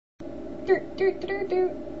I'm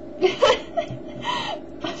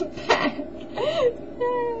back.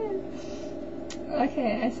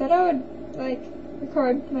 Okay, I said I would, like,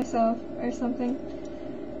 record myself or something.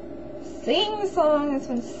 Singing the song that's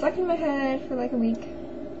been stuck in my head for like a week.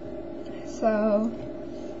 So,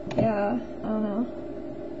 yeah, I don't know.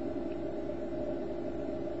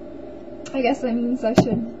 I guess that means I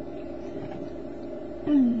should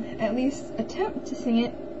at least attempt to sing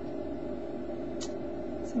it.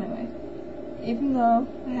 It's my way. Even though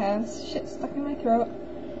I have shit stuck in my throat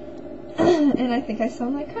and I think I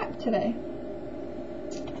sound like crap today.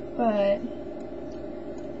 But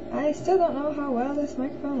I still don't know how well this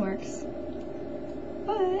microphone works.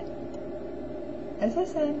 But as I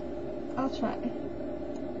said, I'll try.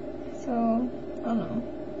 So, I don't know.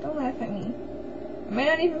 Don't laugh at me. I might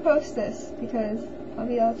not even post this because I'll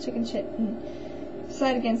be all chicken shit and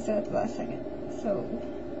decide against it at the last second. So,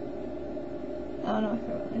 I don't know if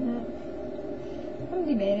I will or not. I'm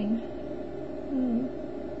debating.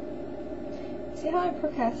 See how I'm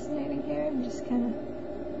procrastinating here? I'm just kind of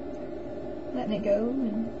letting it go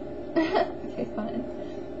and okay, fine.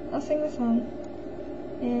 I'll sing the song.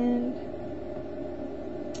 And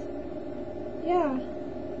yeah,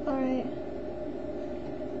 alright.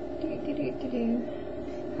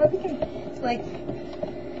 Hope you can, like,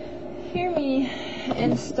 hear me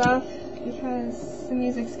and stuff because the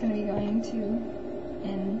music's gonna be going too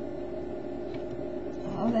and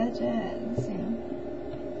all that jazz, you know.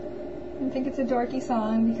 I think it's a dorky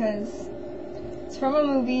song because it's from a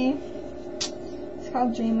movie. It's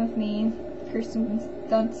called Dream of Me. Kirsten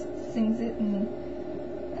Dunst sings it, and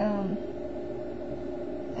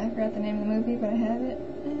I forgot the name of the movie, but I have it.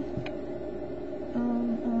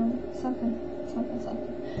 Something.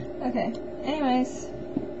 Okay. Anyways,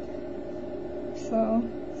 so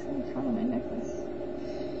it's gonna caught on my necklace.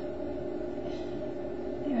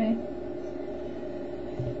 Anyway,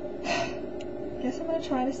 guess I'm gonna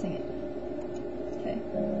try to sing it. Okay.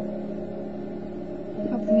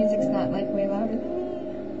 Hope the music's not like way louder than me.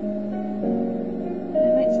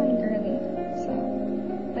 It might sound girly, so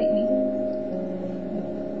bite me.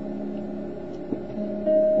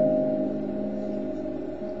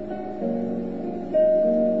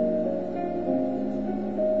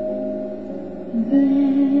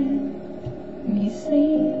 Let me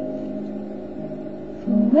sleep,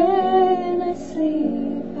 for when I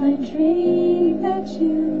sleep I dream that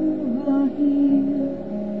you are here.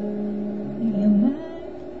 You're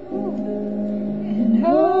mine, and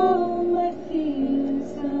all my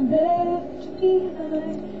fears are left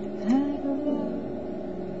behind. I go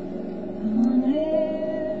on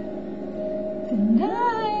air, the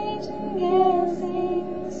nightingale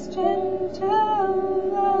sings strength of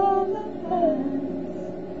lullabies.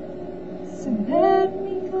 So let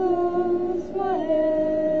me close my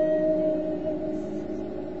eyes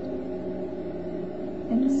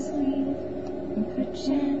and sleep, and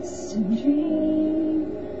perchance to dream,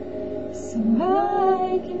 so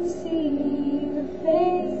I can see the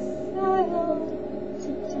face I long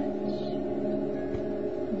to touch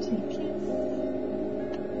and to kiss.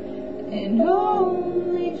 And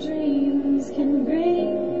only dreams can bring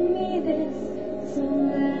me this, so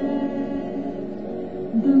let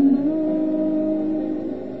the moon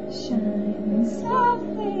shine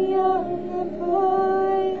softly on the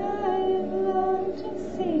boy I long to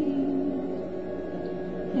see.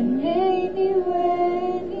 And maybe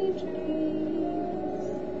when he dreams,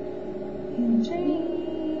 he'll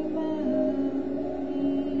dream of me.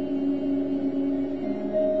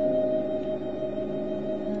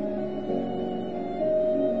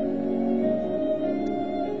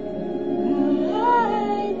 I'll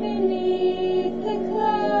hide beneath the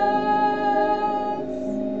clouds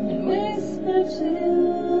and whisper to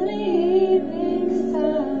the evening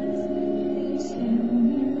stars. They tell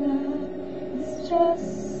me love is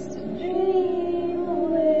just a dream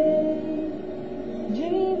away,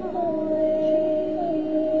 dream away.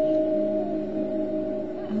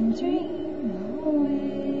 I'll dream away.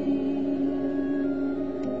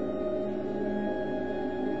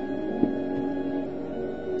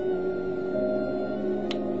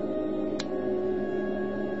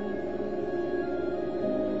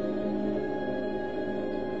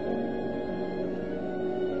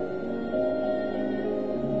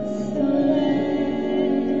 So let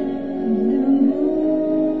the moon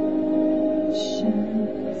shine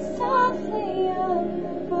softly on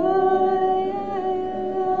the boy I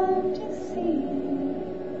long to see.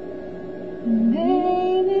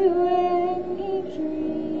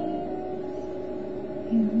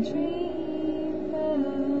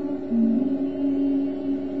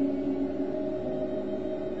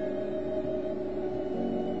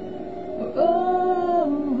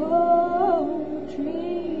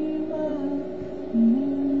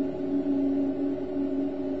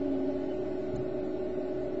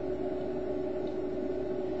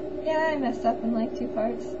 this up in like 2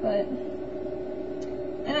 parts, but...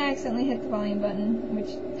 And I accidentally hit the volume button, which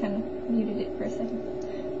kind of muted it for a second.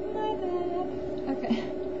 My bad. Okay.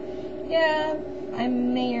 Yeah, I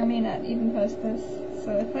may or may not even post this,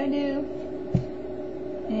 so if I do,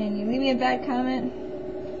 and you leave me a bad comment,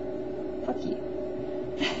 fuck you.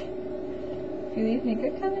 If you leave me a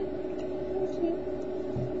good comment, thank you.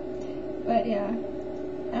 But yeah,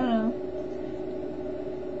 I don't know.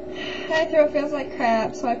 My throat feels like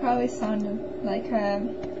crap, so I probably sounded like crap.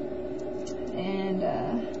 And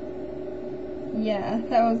yeah,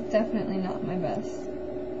 that was definitely not my best.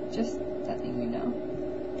 Just letting you know.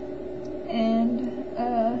 And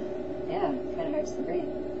yeah, kinda hurts to breathe.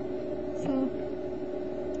 So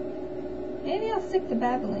maybe I'll stick to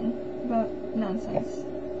babbling about nonsense.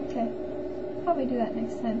 Okay. Probably do that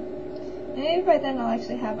next time. And maybe by then I'll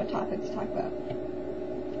actually have a topic to talk about.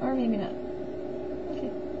 Or maybe not.